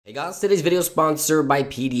Hey guys, today's video is sponsored by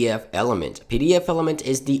PDF Element. PDF Element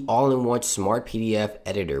is the all-in-one smart PDF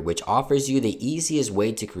editor which offers you the easiest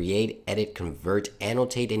way to create, edit, convert,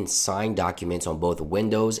 annotate, and sign documents on both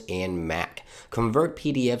Windows and Mac. Convert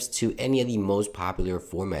PDFs to any of the most popular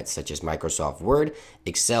formats such as Microsoft Word,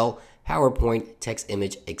 Excel, PowerPoint, text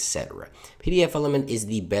image, etc. PDF Element is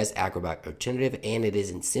the best Acrobat alternative, and it is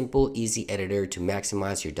a simple, easy editor to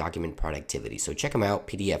maximize your document productivity. So check them out,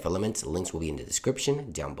 PDF Element. Links will be in the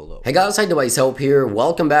description down below. Hey guys, iDevice Help here.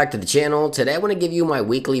 Welcome back to the channel. Today I want to give you my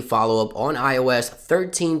weekly follow-up on iOS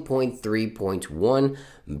 13.3.1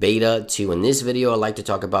 Beta 2. In this video, I'd like to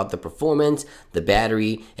talk about the performance, the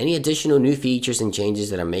battery, any additional new features and changes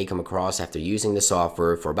that I may come across after using the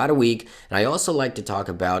software for about a week. And I also like to talk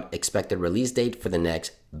about expected release date for the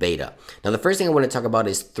next beta. Now, the first thing I want to talk about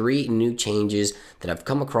is 3 new changes that I've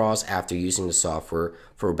come across after using the software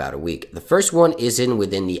for about a week. The first one is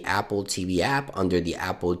within the Apple TV app under the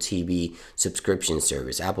Apple TV subscription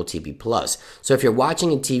service, Apple TV Plus. So if you're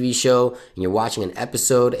watching a TV show and you're watching an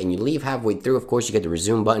episode and you leave halfway through, of course, you get the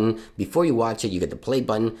resume button. Before you watch it, you get the play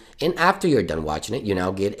button. And after you're done watching it, you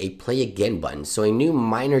now get a play again button. So a new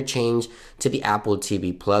minor change to the Apple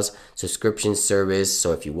TV Plus subscription service.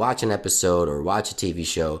 So if you watch an episode or watch a TV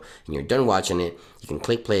show and you're done watching it, you can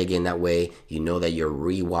click play again. That way you know that you're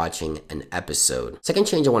re-watching an episode. Second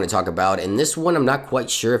change I want to talk about, and this one I'm not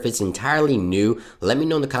quite sure if it's entirely new. Let me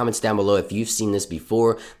know in the comments down below if you've seen this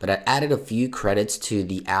before, but I added a few credits to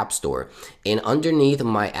the App Store. And underneath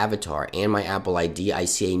my avatar and my Apple ID, I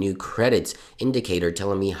see a new credits indicator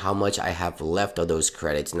telling me how much I have left of those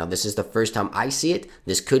credits. Now, this is the first time I see it.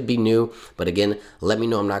 This could be new, but again, let me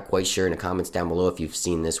know. I'm not quite sure in the comments down below if you've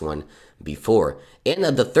seen this one before. And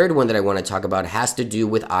the third one that I want to talk about has to do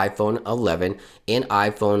with iPhone 11 and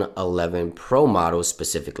iPhone 11 Pro models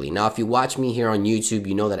specifically. Now, if you watch me here on YouTube,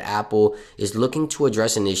 you know that Apple is looking to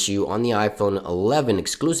address an issue on the iPhone 11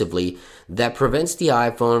 exclusively that prevents the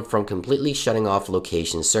iPhone from completely shutting off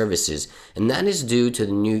location services. And that is due to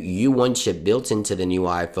the new U1 chip built into the new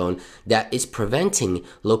iPhone that is preventing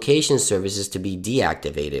location services to be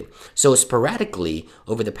deactivated. So sporadically,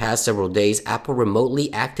 over the past several days, Apple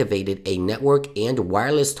remotely activated a network and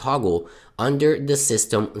wireless toggle under the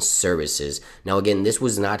system services. Now again, this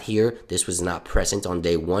was not here. This was not present on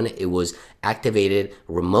day one. It was activated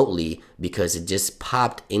remotely because it just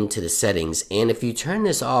popped into the settings. And if you turn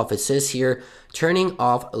this off, it says here, turning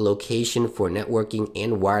off location for networking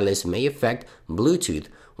and wireless may affect Bluetooth,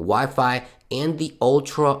 Wi-Fi, and the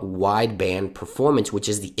ultra wideband performance, which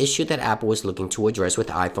is the issue that Apple was looking to address with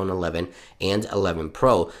iPhone 11 and 11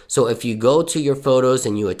 Pro. So if you go to your photos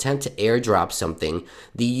and you attempt to airdrop something,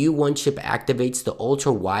 the U1 chip activates, the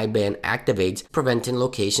ultra wideband activates, preventing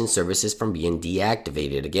location services from being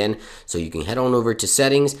deactivated again. So you can head on over to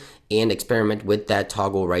settings and experiment with that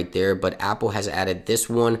toggle right there. But Apple has added this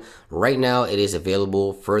one. Right now, it is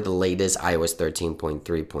available for the latest iOS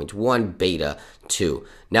 13.3.1 Beta 2.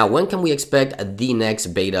 Now, when can we expect the next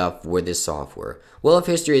beta for this software? Well, if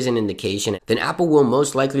history is an indication, then Apple will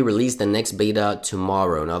most likely release the next beta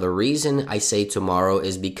tomorrow. Now, the reason I say tomorrow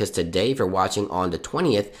is because today, if you're watching on the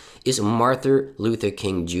 20th, is Martin Luther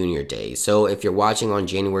King Jr. Day. So if you're watching on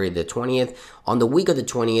January the 20th, on the week of the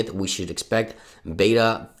 20th, we should expect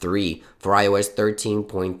beta 3 for iOS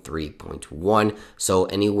 13.3.1. So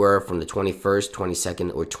anywhere from the 21st,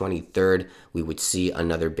 22nd, or 23rd, we would see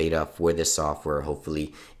another beta for this software,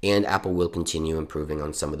 hopefully. And Apple will continue improving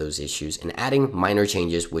on some of those issues and adding minor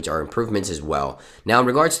changes, which are improvements as well. Now, in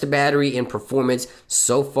regards to battery and performance,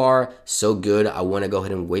 so far, so good. I want to go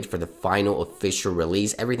ahead and wait for the final official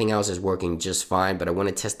release. Everything else is working just fine, but I want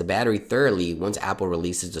to test the battery thoroughly once Apple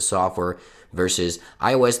releases the software versus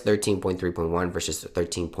iOS 13.3.1 versus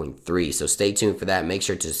 13.3. So stay tuned for that. Make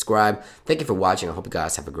sure to subscribe. Thank you for watching. I hope you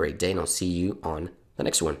guys have a great day, and I'll see you on the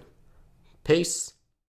next one. Peace.